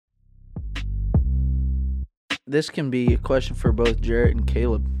this can be a question for both Jarrett and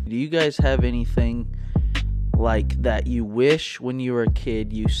Caleb. Do you guys have anything like that you wish when you were a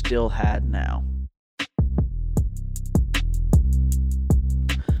kid you still had now?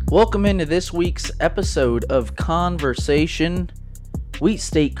 Welcome into this week's episode of Conversation. Wheat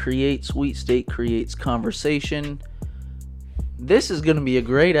State creates conversation. This is going to be a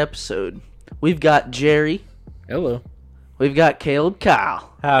great episode. We've got Jerry. Hello. We've got Caleb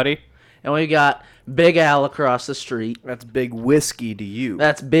Kyle. Howdy. And we've got Big Al across the street. That's big whiskey to you.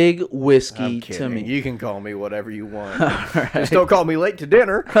 That's big whiskey I'm to kidding. me. You can call me whatever you want. Right. Just don't call me late to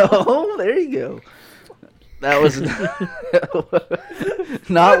dinner. Oh, there you go. That was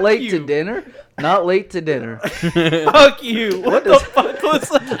not late to dinner. Not late to dinner. Fuck you. What the fuck was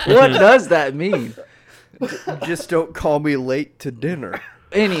that? What does that mean? Just don't call me late to dinner.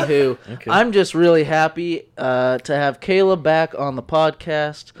 Anywho, Okay. I'm just really happy to have Caleb back on the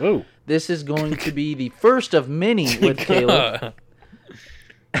podcast. Whoa. This is going to be the first of many with Caleb.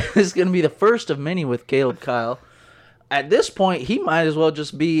 This is going to be the first of many with Caleb Kyle. At this point, he might as well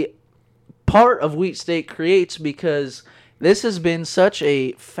just be part of Wheat State Creates because this has been such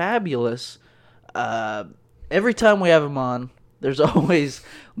a fabulous. Every time we have him on, there's always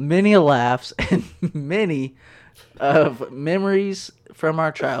many laughs and many of memories from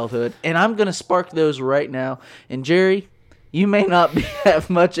our childhood, and I'm gonna spark those right now. And Jerry, you may not have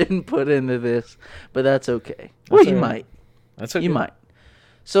much input into this, but that's okay. Well, you all right. might. That's okay. You might.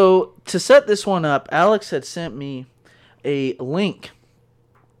 So to set this one up, Alex had sent me a link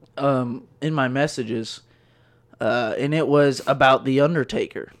in my messages, and it was about The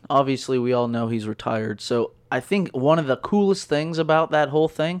Undertaker. Obviously, we all know he's retired. So I think one of the coolest things about that whole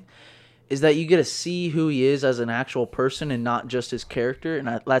thing is that you get to see who he is as an actual person and not just his character. And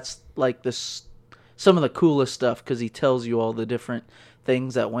that's like this, some of the coolest stuff because he tells you all the different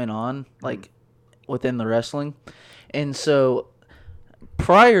things that went on, like within the wrestling. And so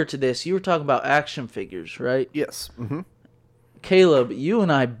prior to this, you were talking about action figures, right? Yes. Mm-hmm. Caleb, you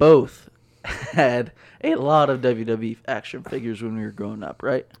and I both had a lot of WWE action figures when we were growing up,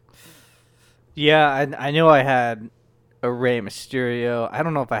 right? Yeah, I know I had a Rey Mysterio. I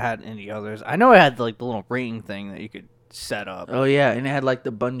don't know if I had any others. I know I had like the little ring thing that you could set up. Oh, yeah, and it had like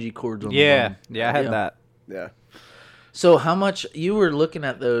the bungee cords on the Yeah, bottom. yeah, I had that. Yeah. So how much, you were looking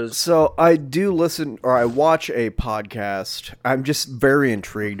at those. So I do listen, or I watch a podcast. I'm just very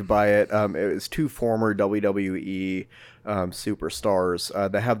intrigued by it. It was two former WWE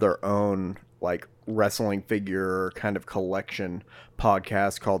superstars. They have their own like wrestling figure kind of collection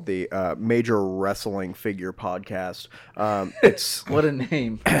podcast called the Major Wrestling Figure Podcast. It's What a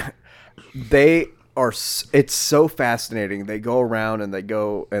name. they are it's so fascinating. They go around and they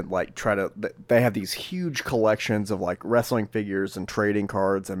go and like try to, they have these huge collections of like wrestling figures and trading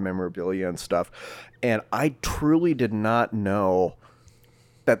cards and memorabilia and stuff, and I truly did not know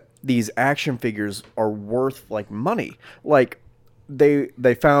that these action figures are worth like money. Like they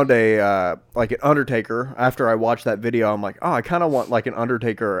found a like an Undertaker. After I watched that video, I'm like, oh, I kind of want like an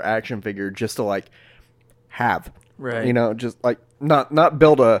Undertaker action figure just to like have, Right. you know, just like not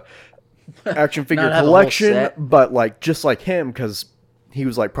build a action figure Not have a whole collection, set. but like just like him, because he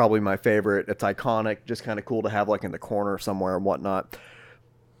was like probably my favorite. It's iconic, just kind of cool to have like in the corner somewhere and whatnot.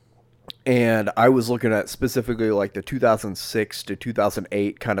 And I was looking at specifically like the 2006 to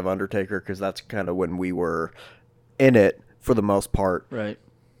 2008 kind of Undertaker, because that's kind of when we were in it for the most part. Right.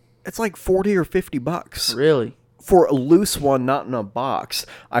 It's like $40 or $50 Really? for a loose one, not in a box.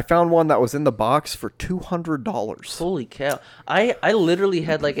 I found one that was in the box for $200. Holy cow. I literally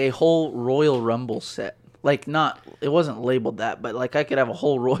had like a whole Royal Rumble set. Like it wasn't labeled that, but like I could have a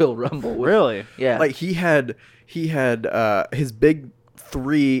whole Royal Rumble. Really? Yeah. Like he had his big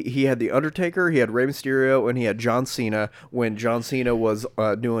three. He had the Undertaker, he had Rey Mysterio, and he had John Cena when John Cena was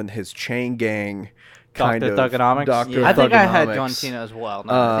doing his Chain Gang kind Dr. of Thugonomics? Dr. Yeah. I think I had Thugonomics. John Cena as well.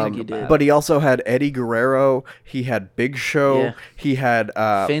 No, I think you did. But he also had Eddie Guerrero. He had Big Show. Yeah. He had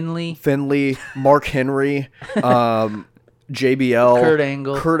Finley. Mark Henry, JBL,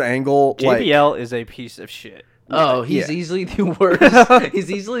 Kurt Angle. JBL is a piece of shit. Oh, he's Yeah. easily the worst.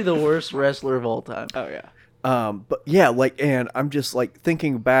 He's easily the worst wrestler of all time. Oh, yeah. But yeah, like, and I'm just like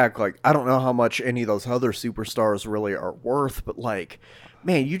thinking back, like, I don't know how much any of those other superstars really are worth, but like,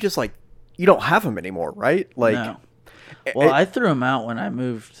 man, you just like, you don't have them anymore, right? Like, No. Well, I threw him out when I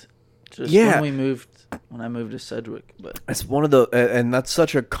moved. Yeah. When I moved to Sedgwick, but it's one of the, and that's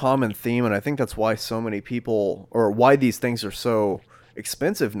such a common theme, and I think that's why so many people, or why these things are so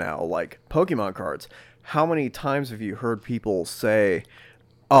expensive now, like Pokemon cards. How many times have you heard people say,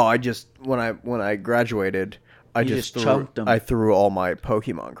 "Oh, I just when I graduated, I You just just chunked 'em." I threw all my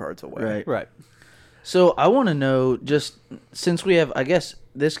Pokemon cards away." right. Right. So I want to know, just since we have, I guess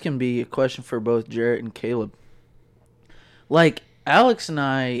this can be a question for both Jarrett and Caleb. Like Alex and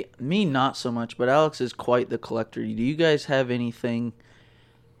I, me not so much, but Alex is quite the collector. Do you guys have anything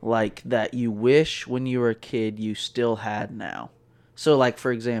like that you wish when you were a kid you still had now? So like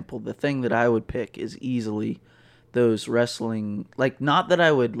for example, the thing that I would pick is easily those wrestling, like not that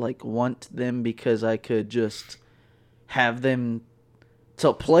I would like want them because I could just have them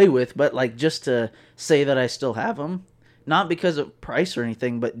to play with, but like just to say that I still have them, not because of price or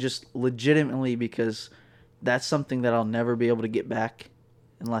anything, but just legitimately because that's something that I'll never be able to get back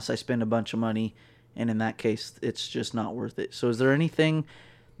unless I spend a bunch of money, and in that case, it's just not worth it. So is there anything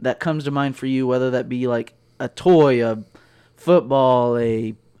that comes to mind for you, whether that be like a toy, a football,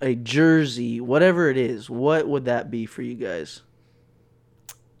 a jersey, whatever it is? What would that be for you guys?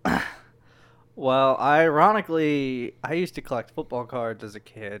 Well, ironically, I used to collect football cards as a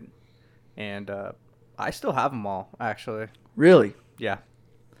kid, and I still have them all, actually. Really? Yeah.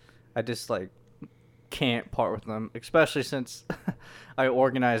 I just, like, can't part with them, especially since I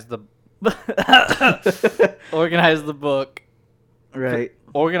organized the organized the book. Right.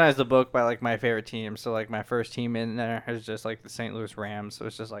 Organized the book by, like, my favorite team. So, like, my first team in there is just, like, the St. Louis Rams. So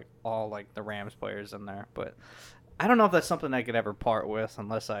it's just, like, all, like, the Rams players in there. But I don't know if that's something I could ever part with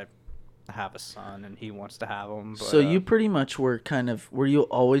unless I have a son and he wants to have them. But, So you pretty much were you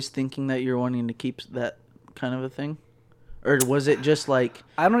always thinking that you're wanting to keep that kind of a thing? Or was it just like...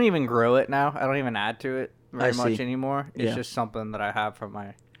 I don't even grow it now. I don't even add to it very I much see. anymore. It's Yeah. just something that I have from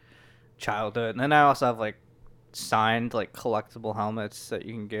my childhood. And then I also have, like, signed, like, collectible helmets that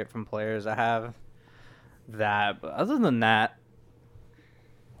you can get from players. I have that. But other than that,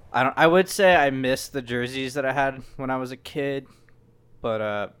 I would say I miss the jerseys that I had when I was a kid. But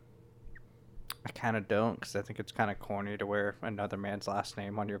I kind of don't, because I think it's kind of corny to wear another man's last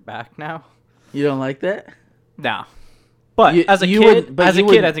name on your back now. You don't like that? No. But as a kid,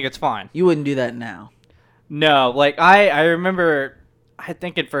 I think it's fine. You wouldn't do that now. No, like I remember, I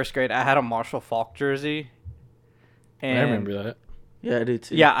think in first grade I had a Marshall Faulk jersey. And I remember that. Yeah, I do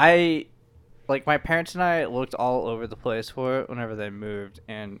too. Yeah, like my parents and I looked all over the place for it whenever they moved,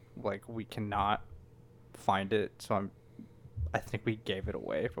 and like we cannot find it. So I think we gave it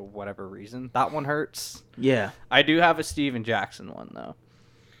away for whatever reason. That one hurts. Yeah. I do have a Steven Jackson one though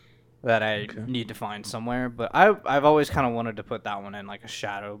that I need to find somewhere, but I've always kind of wanted to put that one in like a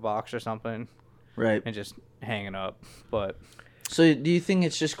shadow box or something. Right. And just hang it up. But So do you think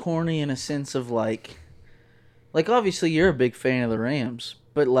it's just corny in a sense of like obviously you're a big fan of the Rams,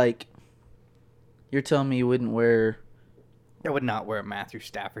 but like you're telling me you wouldn't wear... I would not wear a Matthew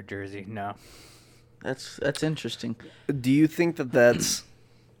Stafford jersey. No. That's interesting. Do you think that that's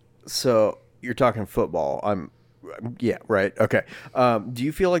so? You're talking football. Yeah, right. Okay. Do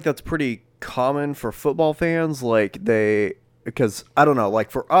you feel like that's pretty common for football fans? Like because I don't know.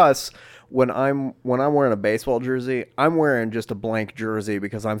 Like for us, when I'm wearing a baseball jersey, I'm wearing just a blank jersey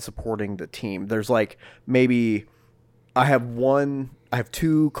because I'm supporting the team. There's like maybe I have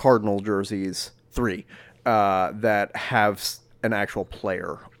two Cardinal jerseys, three that have an actual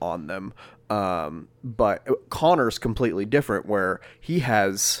player on them. But Connor's completely different, where he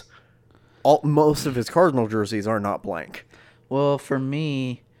has most of his Cardinal jerseys are not blank. Well, for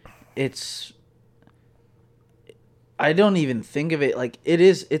me, I don't even think of it like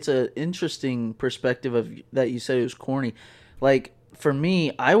it's an interesting perspective of that you said it was corny. Like for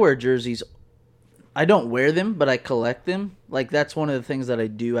me, I wear jerseys. I don't wear them, but I collect them. Like that's one of the things that I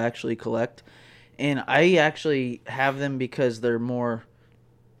do actually collect. And I actually have them because they're more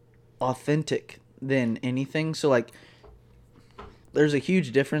authentic than anything. So like there's a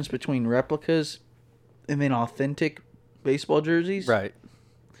huge difference between replicas and then authentic baseball jerseys. Right.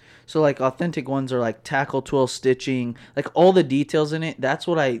 So like authentic ones are like tackle twill stitching, like all the details in it. That's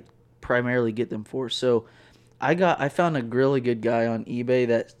what I primarily get them for. So I found a really good guy on eBay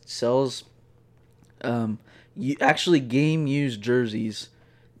that sells actually game used jerseys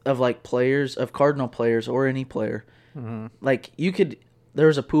of like players, of Cardinal players or any player. Mm-hmm. Like there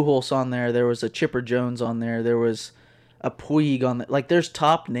was a Pujols on there, there was a Chipper Jones on there was a Puig on there. Like there's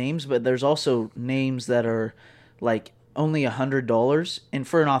top names, but there's also names that are like only $100. And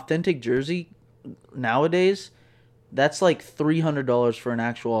for an authentic jersey nowadays, that's like $300 for an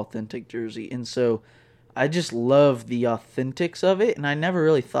actual authentic jersey. And so I just love the authentics of it. And I never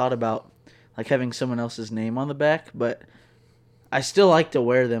really thought about like having someone else's name on the back, but I still like to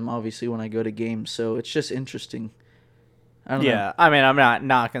wear them obviously when I go to games. So it's just interesting. I don't know. I mean, I'm not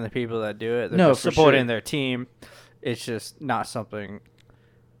knocking the people that do it. They're No, just for supporting sure. their team. It's just not something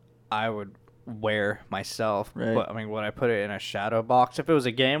I would wear myself. Right. But I mean, would I put it in a shadow box? If it was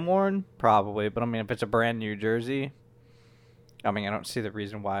a game worn, probably. But I mean, if it's a brand new jersey, I mean, I don't see the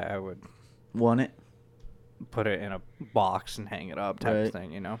reason why I would Want it? put it in a box and hang it up type Right. of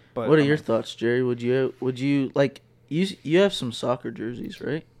thing, you know. But What are I your mean, thoughts, Jerry? Would you like you have some soccer jerseys,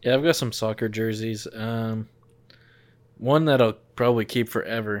 right? Yeah, I've got some soccer jerseys. One that I'll probably keep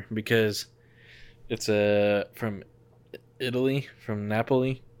forever because it's from Italy, from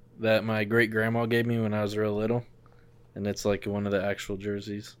Napoli, that my great grandma gave me when I was real little, and it's like one of the actual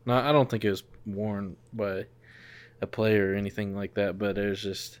jerseys. No, I don't think it was worn by a player or anything like that, but it was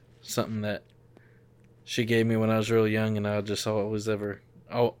just something that she gave me when I was real young, and I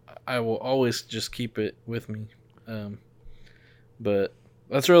will always just keep it with me. But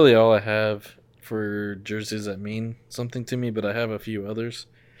that's really all I have for jerseys that mean something to me, but I have a few others.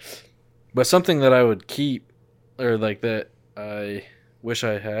 But something that I would keep, or like that I wish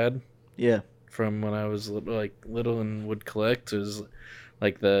I had Yeah. from when I was little and would collect, is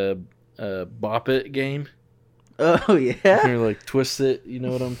like the Bop It game. Oh yeah. Or like Twist It, you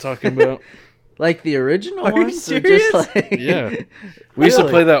know what I'm talking about? Like the original Are you ones? Or serious? just like Yeah. We used to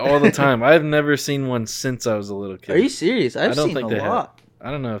Really? play that all the time. I've never seen one since I was a little kid. Are you serious? I've don't seen think a they have. lot. I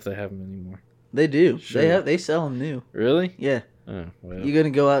don't know if they have them anymore. They do. Sure. They sell them new. Really? Yeah. Oh, well. You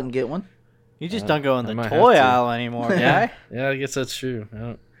gonna go out and get one? you just don't go in I the might toy have to. aisle anymore, Yeah. guy. Yeah, I guess that's true.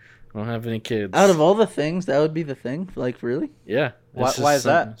 I don't have any kids. Out of all the things, that would be the thing. Like really? Yeah. Why- It's just why is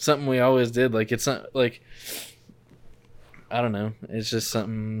that? Something we always did. Like, it's not, like, I don't know. It's just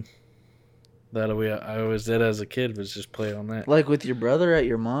something that I always did as a kid, was just play on that. Like with your brother at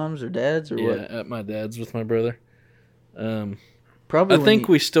your mom's or dad's or Yeah, what? at my dad's with my brother. Probably. I when think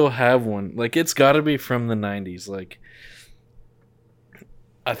you- we still have one. Like, it's got to be from the 90s. Like,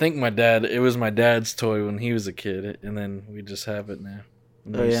 I think it was my dad's toy when he was a kid, and then we just have it now.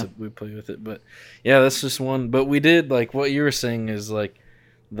 And Oh, yeah. we play with it. But, yeah, that's just one. But we did, like, what you were saying is, like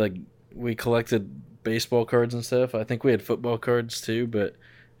we collected baseball cards and stuff. I think we had football cards, too, but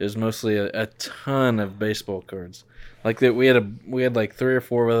it was mostly a ton of baseball cards. Like, that we had, like, 3 or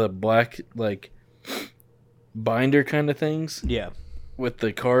 4 of the black, like, binder kind of things Yeah. with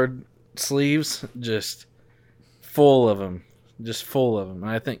the card sleeves, just full of them.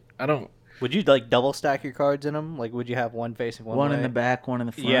 Would you like double stack your cards in them? Like, would you have one facing one one way? in the back, one in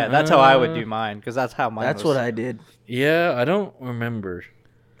the front. Yeah, that's how I would do mine, because that's how mine That's was. what I did. Yeah, I don't remember.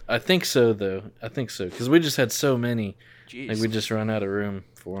 I think so, though. I think so, because we just had so many. Jeez. Like, we just ran out of room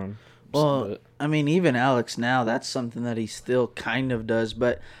for them. Well, I mean, even Alex now, that's something that he still kind of does.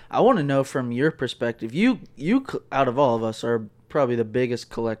 But I want to know from your perspective. You, out of all of us, are probably the biggest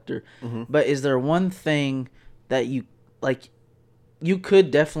collector. Mm-hmm. But is there one thing that you like? You could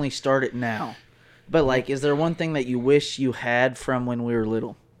definitely start it now, but like, is there one thing that you wish you had from when we were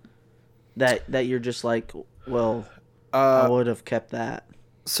little? That you're just like, well, I would have kept that.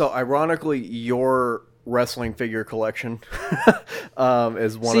 So ironically, your wrestling figure collection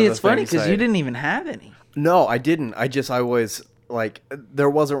is one See, of the it's funny things because I- you didn't even have any. No, I didn't. I always, like, there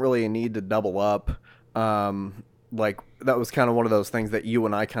wasn't really a need to double up. Like, that was kind of one of those things that you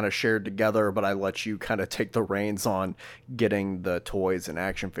and I kind of shared together, but I let you kind of take the reins on getting the toys and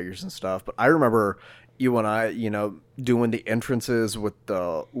action figures and stuff. But I remember you and I, doing the entrances with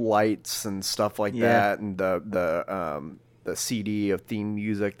the lights and stuff like Yeah. that, and the CD of theme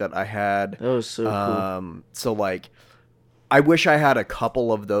music that I had. That was so cool. So, like, I wish I had a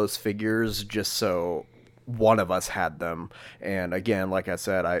couple of those figures just so one of us had them. And again, like I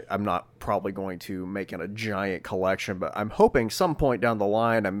said, I'm not probably going to make it a giant collection, but I'm hoping some point down the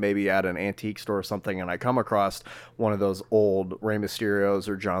line I'm maybe at an antique store or something and I come across one of those old Rey Mysterios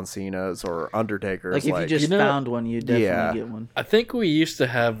or John Cena's or Undertakers. Like if you just found one, you'd definitely get one. I think we used to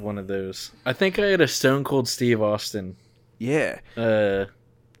have one of those. I think I had a Stone Cold Steve Austin yeah.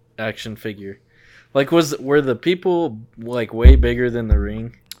 action figure. Like, were the people like way bigger than the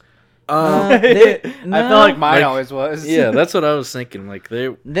ring? I feel like mine Like, always was. Yeah, that's what I was thinking. Like They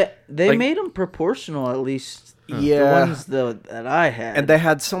like- made them proportional, at least. Yeah. The ones that I had. And they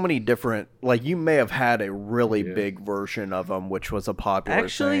had so many different, like, you may have had a really Yeah. big version of them, which was a popular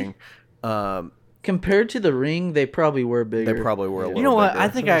Actually, thing. compared to the ring, they probably were bigger. They probably were a little You know what? bigger. I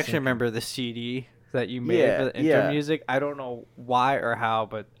think I actually remember the CD that you made Yeah, for the intro yeah. music. I don't know why or how,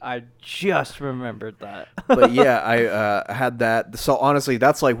 but I just remembered that. But yeah, I had that. So honestly,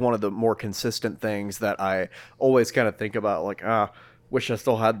 that's like one of the more consistent things that I always kind of think about. Like, wish I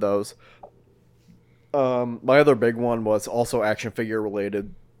still had those. My other big one was also action figure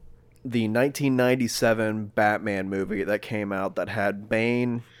related. The 1997 Batman movie that came out that had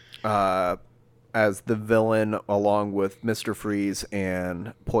Bane, as the villain along with Mr. Freeze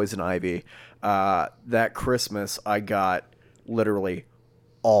and Poison Ivy. That Christmas, I got literally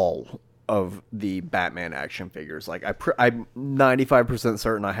all of the Batman action figures. Like I'm 95%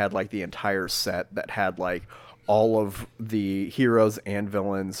 certain I had like the entire set that had like all of the heroes and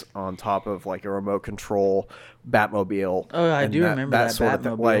villains on top of like a remote control Batmobile. Oh, I and do remember that sort of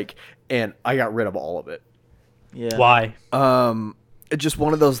thing. Batmobile. Like, and I got rid of all of it. Yeah. Why? It's just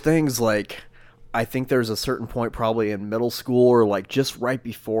one of those things. Like, I think there's a certain point probably in middle school or like just right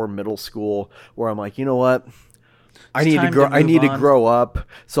before middle school where I'm like, you know what? I need to time grow. to I need move to on. grow up.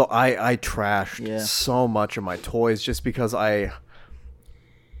 So I trashed Yeah. so much of my toys just because I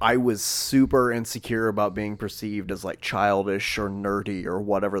was super insecure about being perceived as like childish or nerdy or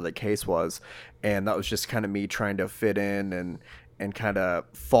whatever the case was, and that was just kind of me trying to fit in and kind of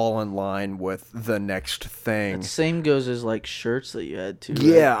fall in line with the next thing. Same goes as like shirts that you had too. right?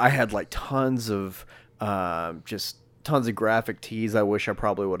 Yeah, I had like tons of graphic tees. I wish I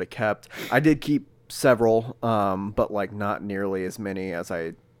probably would have kept. I did keep several, but like not nearly as many as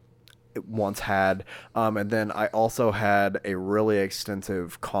I once had. And then I also had a really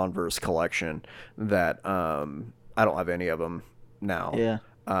extensive Converse collection that I don't have any of them now. Yeah.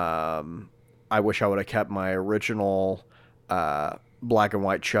 I wish I would have kept my original black and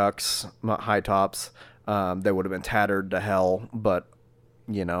white Chucks, my high tops. They would have been tattered to hell, but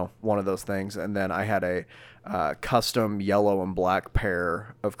you know, one of those things. And then I had a custom yellow and black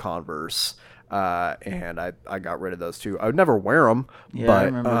pair of Converse, and I got rid of those too. I would never wear them, Yeah, but I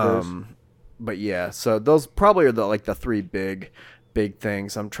remember those. but yeah. So those probably are the three big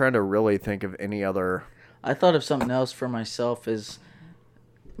things. I'm trying to really think of any other. I thought of something else for myself is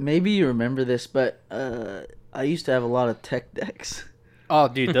maybe you remember this, but I used to have a lot of tech decks. Oh,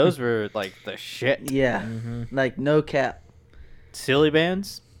 dude, those were like the shit. Yeah. Like no cap. Silly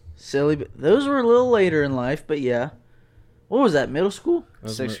bands. Silly. Those were a little later in life, but yeah. What was that, middle school?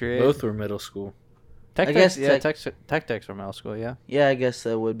 Those Sixth were- grade. Both were middle school. Tech I guess yeah, tech- tech decks from middle school, yeah. Yeah, I guess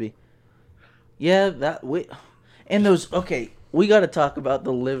that would be. Yeah, that we and those okay, we got to talk about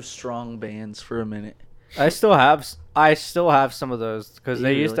the Live Strong bands for a minute. I still have some of those because Do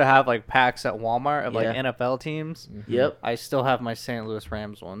they you used really? to have like packs at Walmart of like Yeah. NFL teams. Yep. I still have my St. Louis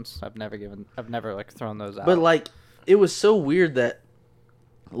Rams ones. I've never like thrown those out. But like it was so weird that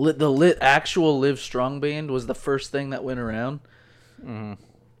the actual Live Strong band was the first thing that went around. The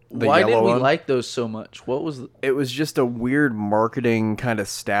Why did yellow we one? like those so much? What was It was just a weird marketing kind of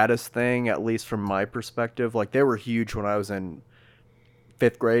status thing, at least from my perspective. Like they were huge when I was in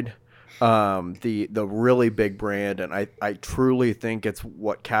 5th grade. The really big brand, and I truly think it's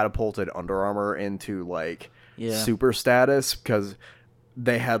what catapulted Under Armour into like Yeah. super status, because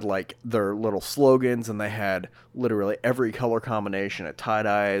they had like their little slogans, and they had literally every color combination of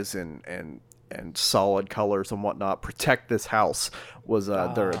tie-dyes and solid colors and whatnot. Protect this house was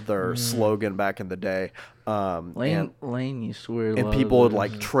their slogan back in the day. Lane used to wear a And lot people of would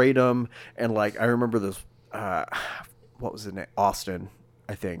those. like trade them, and like I remember this what was his name, Austin,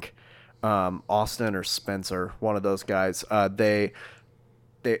 I think, Austin or Spencer, one of those guys.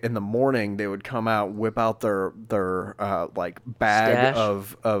 They in the morning they would come out, whip out their like bag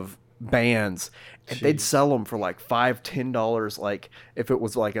Stash. of bands, and they'd sell them for like $5-10. Like if it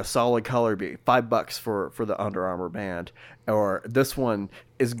was like a solid color, it'd be $5 for the Under Armour band. Or this one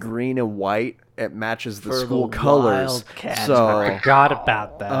is green and white, it matches the For the school colors. Wildcats. So forgot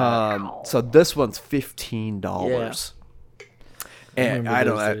about that. so this one's $15. And remember I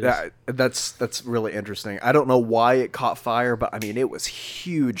don't those know. That's really interesting. I don't know why it caught fire, but I mean it was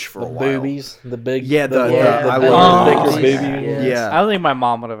huge for The a while. boobies, the big, Yeah, the I big, love thicker those. boobies. Yeah. Yeah. I don't think my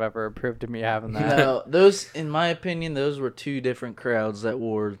mom would have ever approved of me having that. No, those, in my opinion, those were two different crowds that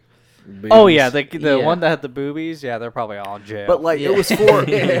wore. Oh yeah, the Yeah. one that had the boobies, yeah, they're probably all in jail. But like Yeah. it was for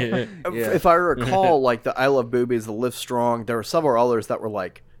Yeah. if I recall, like the I Love Boobies, the Live Strong, there were several others that were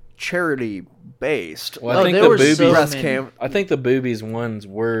like charity based. Well, Oh, I think there the were boobies. so breast many. cam, I think the boobies ones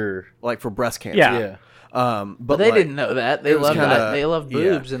were. like for breast cancer. Yeah. Yeah. But But they like, didn't know that. They it was loved kinda- that. They loved yeah.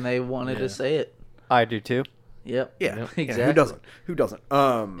 boobs, and they wanted to say it. I do too. Yep. Yeah, Yep. yeah, Exactly. who doesn't? Who doesn't?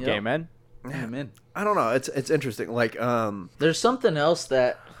 Yep. Gay men. Amen. I don't know. It's interesting. Like There's something else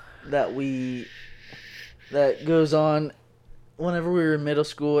that goes on whenever we were in middle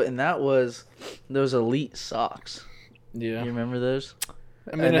school, and that was those elite socks. Yeah. You remember those?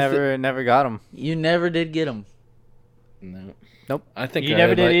 I I mean, never got them. You never did get them. No. Nope. I think You I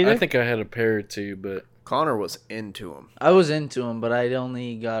never had, did like, either? I think I had a pair or two, but Connor was into them. I was into them, but I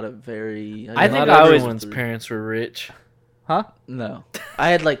only got a very. I think not I was- everyone's parents were rich. Huh? No, I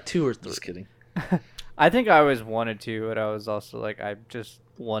had like 2 or 3. Just kidding. I think I always wanted to, but I was also like, I just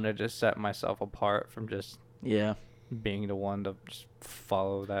wanted to set myself apart from just Yeah. being the one to just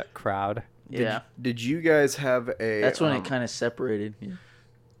follow that crowd. Yeah. Did you guys have a? That's when it kind of separated.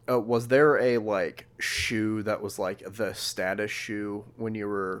 Yeah. Was there a like shoe that was like the status shoe when you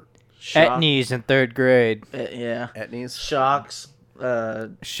were Etnies in 3rd grade. Yeah. Etnies? Shocks.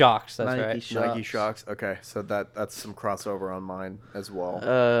 Shocks, that's Nike right. Shocks. Nike Shocks. Okay, so that's some crossover on mine as well.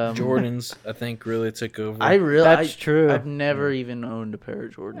 Jordans, I think, really took over. That's true. I've never even owned a pair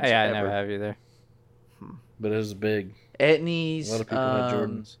of Jordans. Yeah, I ever. never have either. but it was big. Etnies. A lot of people had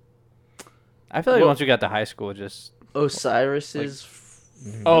Jordans. I feel like Well- once we got to high school, just Osiris's.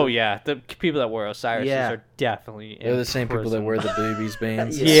 oh yeah, the people that wear Osiris Yeah. are definitely They're in the same people that prison. wear the boobies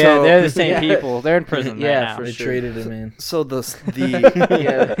bands. Yeah. Yeah, So- they're the same Yeah. people. They're in prison Yeah, right now. for They sure. traded him in. So the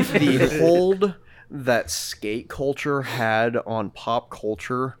Yeah. the hold that skate culture had on pop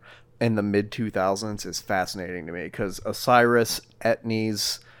culture in the mid 2000s is fascinating to me because Osiris,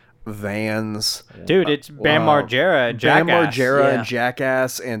 Etnies, Vans, Dude, it's Bam Wow. Margera and Bam Jackass. Margera Yeah. and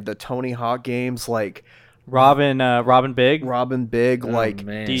Jackass and the Tony Hawk games like Robin Big. Robin Big, Oh, like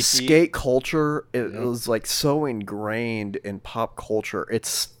man. DC. skate culture. It Yep. was like so ingrained in pop culture.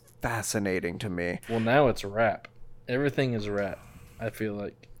 It's fascinating to me. Well, now it's rap. Everything is rap. I feel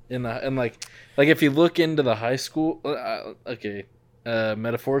like and like if you look into the high school,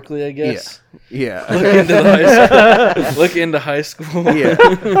 metaphorically, I guess. Yeah. Look into the high school. Look into high school. Yeah.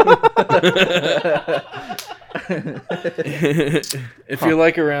 If you're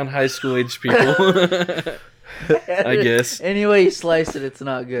like around high school age people, I guess. Any way you slice it, it's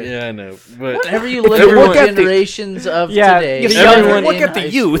not good. Yeah, I know. But Whenever you look Everyone- at the generations of Yeah, today, if you everyone look in at the high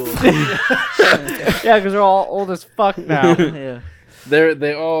youth. school- Yeah, because they're all old as fuck now. yeah.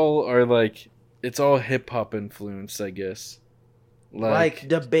 they all are like it's all hip hop influenced, I guess. Like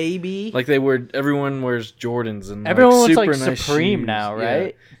the baby. Everyone wears Jordans and Everyone wants super like nice Supreme shoes. now, Yeah.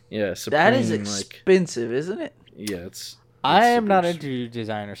 right? Yeah, Supreme. that is like expensive, isn't it? yeah, it's I am super not expensive. into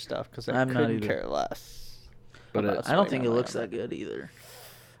designer stuff because I I'm not couldn't either. care less. But about I don't swinging think it on looks my that good either.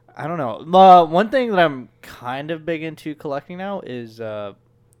 I don't know. One thing that I'm kind of big into collecting now is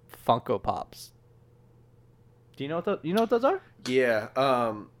Funko Pops. Do you know what those are? Yeah.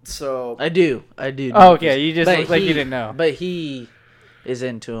 So I do. Oh, okay. You just But look like you he- didn't know. But he is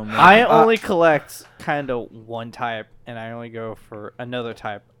into them. I only collect kind of one type, and I only go for another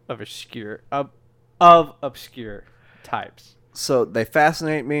type of obscure types. so they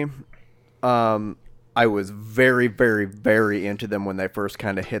fascinate me. I was very, very, very into them when they first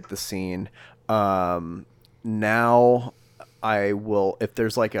kind of hit the scene. Now I will, if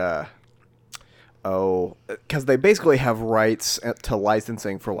there's like because they basically have rights to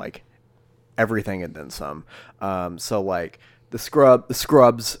licensing for like everything and then some. So like the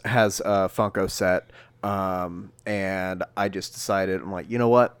Scrubs has a Funko set, and I just decided, I'm like, you know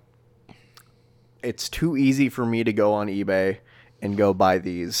what? It's too easy for me to go on eBay and go buy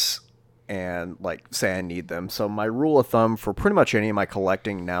these and like say I need them. So my rule of thumb for pretty much any of my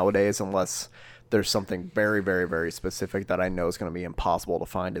collecting nowadays, unless there's something very, very, very specific that I know is going to be impossible to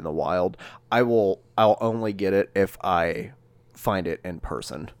find in the wild, I'll only get it if I find it in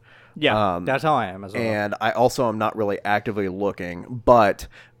person. Yeah, that's how I am as well. And I also am not really actively looking, but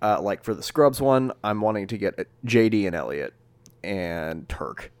like for the Scrubs one, I'm wanting to get JD and Elliot and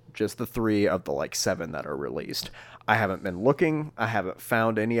Turk. Just the 3 of the like 7 that are released. I haven't been looking. I haven't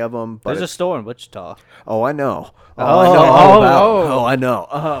found any of them. But There's a store in Wichita. oh, I know. I Oh, know all oh, about. oh. Oh, I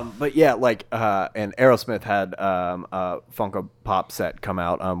know. But yeah, like and Aerosmith had a Funko Pop set come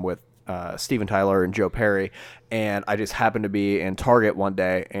out with Steven Tyler and Joe Perry, and I just happened to be in Target one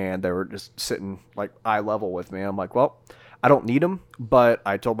day, and they were just sitting like eye level with me. I'm like, well, I don't need them, but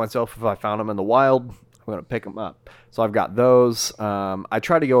I told myself if I found them in the wild, I'm gonna pick them up. So I've got those. I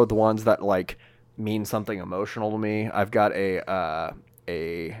try to go with the ones that like mean something emotional to me. I've got a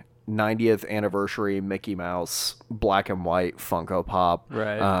 90th anniversary Mickey Mouse black and white Funko Pop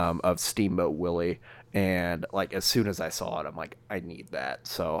Right. of Steamboat Willie. And like as soon as I saw it, I'm like, I need that.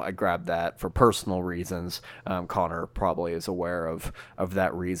 So I grabbed that for personal reasons. Connor probably is aware of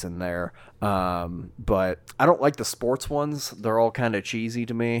that reason there. But I don't like the sports ones. They're all kind of cheesy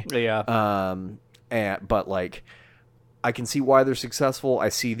to me. Yeah. But like I can see why they're successful. I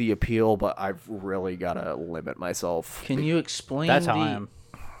see the appeal, but I've really got to limit myself. Can you explain? That's how I am.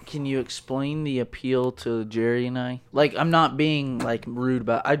 Can you explain the appeal to Jerry and I? Like, I'm not being like rude,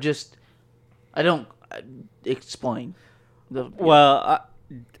 but I don't explain. Well,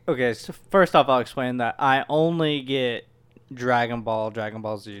 okay. So first off, I'll explain that I only get Dragon Ball, Dragon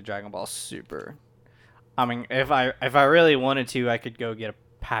Ball Z, Dragon Ball Super. I mean, if I really wanted to, I could go get a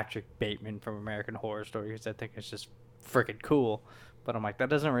Patrick Bateman from American Horror Story because I think it's just freaking cool. But I'm like, that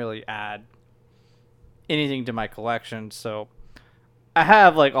doesn't really add anything to my collection. So I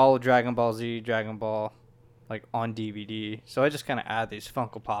have like all of Dragon Ball Z, Dragon Ball, like on DVD. So I just kind of add these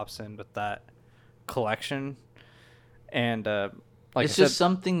Funko Pops in with that collection. And like It's I just said,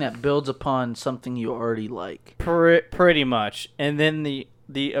 something that builds upon something you already like. pretty much. And then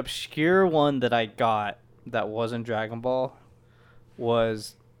the obscure one that I got that wasn't Dragon Ball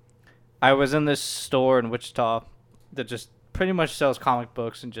was, I was in this store in Wichita that just pretty much sells comic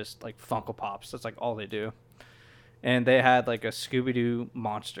books and just like Funko Pops. That's like all they do. And they had like a Scooby-Doo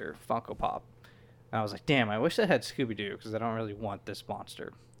monster Funko Pop. And I was like, damn, I wish they had Scooby-Doo because I don't really want this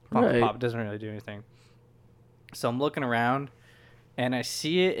monster. Funko Right. Pop doesn't really do anything. So I'm looking around and I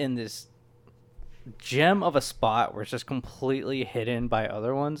see it in this gem of a spot where it's just completely hidden by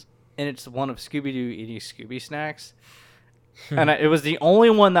other ones. And it's one of Scooby-Doo eating Scooby snacks. And it was the only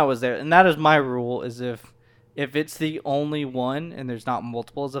one that was there. And that is my rule, is if it's the only one and there's not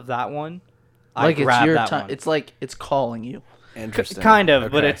multiples of that one, Like I it's grab your that time. one. It's like it's calling you. Interesting. Kind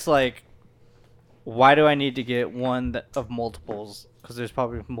of, but Okay. it's like, why do I need to get one of multiples? Because there's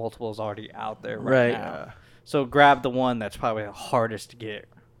probably multiples already out there right Right. now. So grab the one that's probably the hardest to get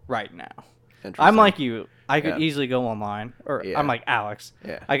right now. Interesting. I'm like you. I could Yeah. easily go online, or Yeah. I'm like Alex.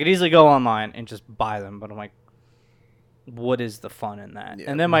 Yeah. I could easily go online and just buy them, but I'm like, what is the fun in that? Yeah.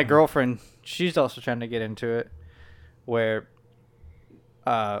 And then my girlfriend, she's also trying to get into it, where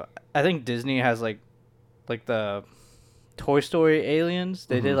I think Disney has like the Toy Story aliens.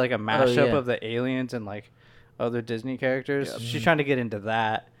 They did like a mashup yeah. of the aliens and like other Disney characters. Yep. She's trying to get into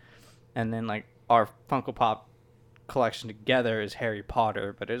that, and then like our Funko Pop collection together is Harry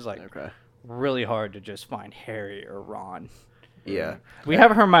Potter, but it's like Okay. really hard to just find Harry or Ron. Yeah. We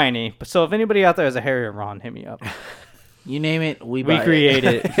have Hermione, but so if anybody out there has a Harry or Ron, hit me up. You name it, we We buy create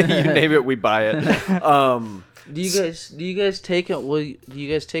it. it. You name it, we buy it. Do you guys take it? Do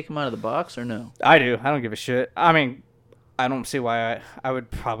you guys take them out of the box or no? I do. I don't give a shit. I mean, I don't see why I would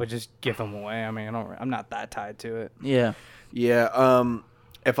probably just give them away. I mean, I'm not that tied to it. Yeah. Yeah.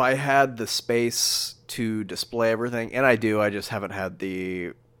 If I had the space to display everything, and I do, I just haven't had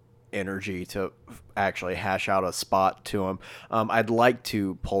the energy to actually hash out a spot to them. I'd like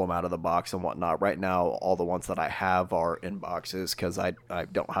to pull them out of the box and whatnot. Right now, all the ones that I have are in boxes because I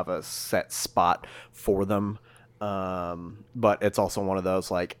don't have a set spot for them. But it's also one of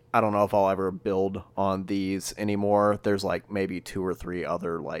those, like, I don't know if I'll ever build on these anymore. There's like maybe 2 or 3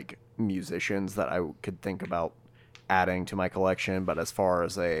 other like musicians that I could think about adding to my collection, but as far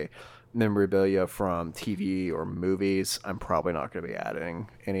as a memorabilia from TV or movies, I'm probably not going to be adding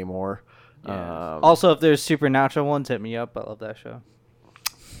anymore. Also, if there's supernatural ones, hit me up. I love that show.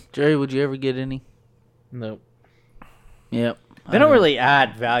 Jerry, would you ever get any? Nope. Yep. They don't really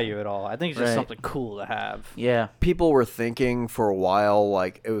add value at all. I think it's just Right. something cool to have. Yeah. People were thinking for a while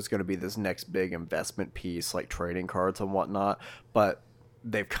like it was going to be this next big investment piece, like trading cards and whatnot, but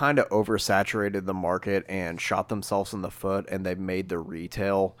they've kind of oversaturated the market and shot themselves in the foot, and they've made the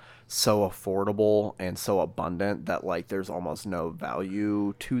retail so affordable and so abundant that like there's almost no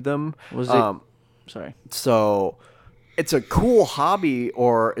value to them. Was it? Sorry. So it's a cool hobby,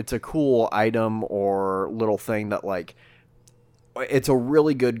 or it's a cool item or little thing that like it's a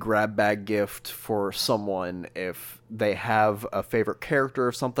really good grab bag gift for someone if they have a favorite character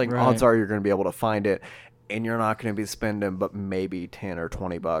or something. Right. Odds are you're going to be able to find it, and you're not going to be spending but maybe 10 or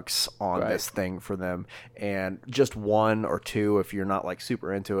 20 bucks on Right. this thing for them. And just 1 or 2 if you're not like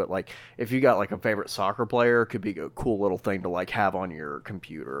super into it. Like if you got like a favorite soccer player, it could be a cool little thing to like have on your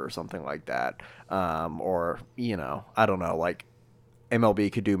computer or something like that. Or, you know, I don't know, like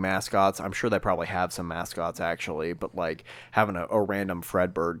MLB could do mascots. I'm sure they probably have some mascots actually, but like having a random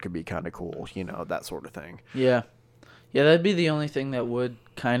Fredbird could be kind of cool, you know, that sort of thing. Yeah. Yeah, that'd be the only thing that would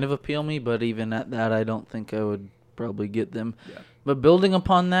kind of appeal me, but even at that, I don't think I would probably get them. Yeah. But building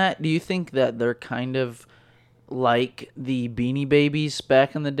upon that, do you think that they're kind of like the Beanie Babies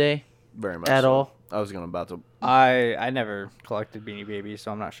back in the day? Very much At so. all? I was about to. I never collected Beanie Babies,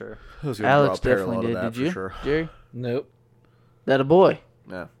 so I'm not sure. I was gonna Alex draw a parallel definitely to did. that Did you, for sure. Jerry? Nope. That a boy?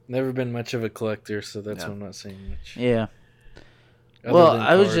 Yeah. Never been much of a collector, so that's Yeah. why I'm not saying much. Yeah. Other Well, than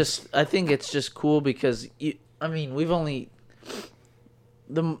I was cards. just. I think it's just cool because we've only.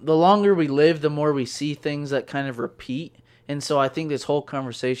 The longer we live, the more we see things that kind of repeat, and so I think this whole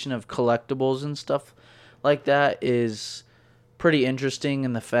conversation of collectibles and stuff like that is pretty interesting.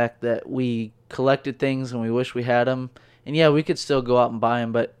 In the fact that we collected things and we wish we had them, and yeah, we could still go out and buy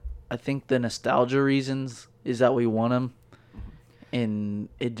them, but I think the nostalgia reasons is that we want them, and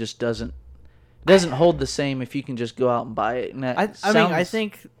it just doesn't hold the same if you can just go out and buy it. And that I mean, I sounds-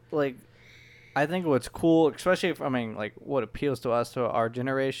 think like I think what's cool, especially if, I mean, like, what appeals to us, to our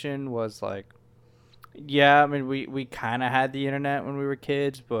generation, was like, yeah, I mean, we kind of had the internet when we were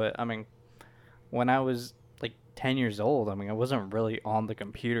kids, but I mean, when I was like 10 years old, I mean, I wasn't really on the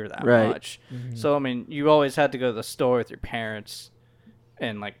computer that Right. much. So I mean, you always had to go to the store with your parents,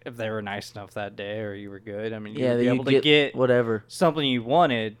 and like if they were nice enough that day or you were good, I mean, Yeah, you'd be you able to get whatever. something you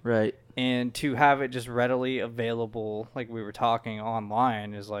wanted, Right. and to have it just readily available, like we were talking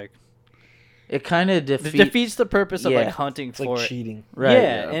online, is like It kind of it defeats. defeats the purpose of like Yeah. hunting It's for like it. cheating. Right.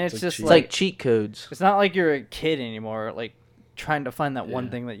 Yeah, and it's it's like just cheating. It's like like cheat codes. it's not like you're a kid anymore, like trying to find that one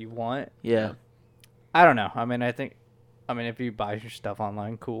Yeah. thing that you want. Yeah. I don't know. I mean, if you buy your stuff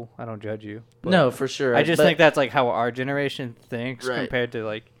online, cool. I don't judge you. But No, for sure. I just But- think that's like how our generation thinks Right. compared to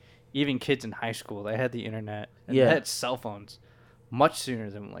like even kids in high school. They had the internet and Yeah. they had cell phones much sooner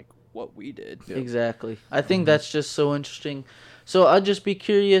than like what we did. Exactly. I think that's just so interesting. So I'd just be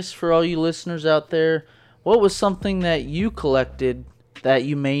curious for all you listeners out there, what was something that you collected that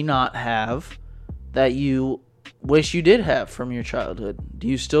you may not have, that you wish you did have from your childhood? Do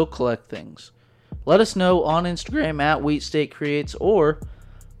you still collect things? Let us know on Instagram at Wheat State Creates or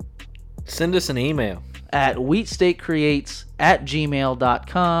Send us an email. at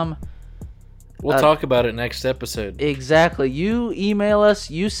wheatstatecreates@gmail.com. We'll talk about it next episode. Exactly. You email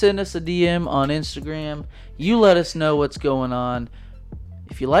us, you send us a DM on Instagram, you let us know what's going on.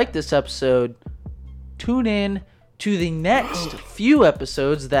 If you like this episode, tune in to the next few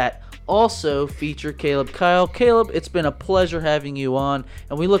episodes that also feature Caleb Kyle. Caleb, it's been a pleasure having you on,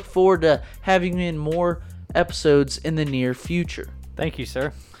 and we look forward to having you in more episodes in the near future. Thank you,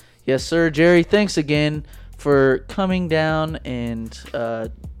 sir. Yes, sir. Jerry, thanks again for coming down and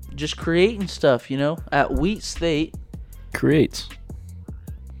just creating stuff, at Wheat State, Creates.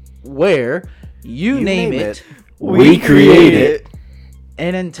 where you name it, we create it.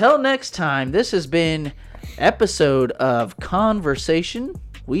 And until next time, this has been episode of Conversation.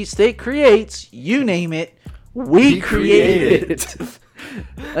 Wheat State Creates, you name it, we create it.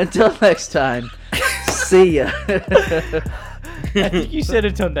 Until next time, see ya. I think you said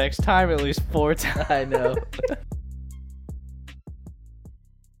until next time at least 4 times. I know.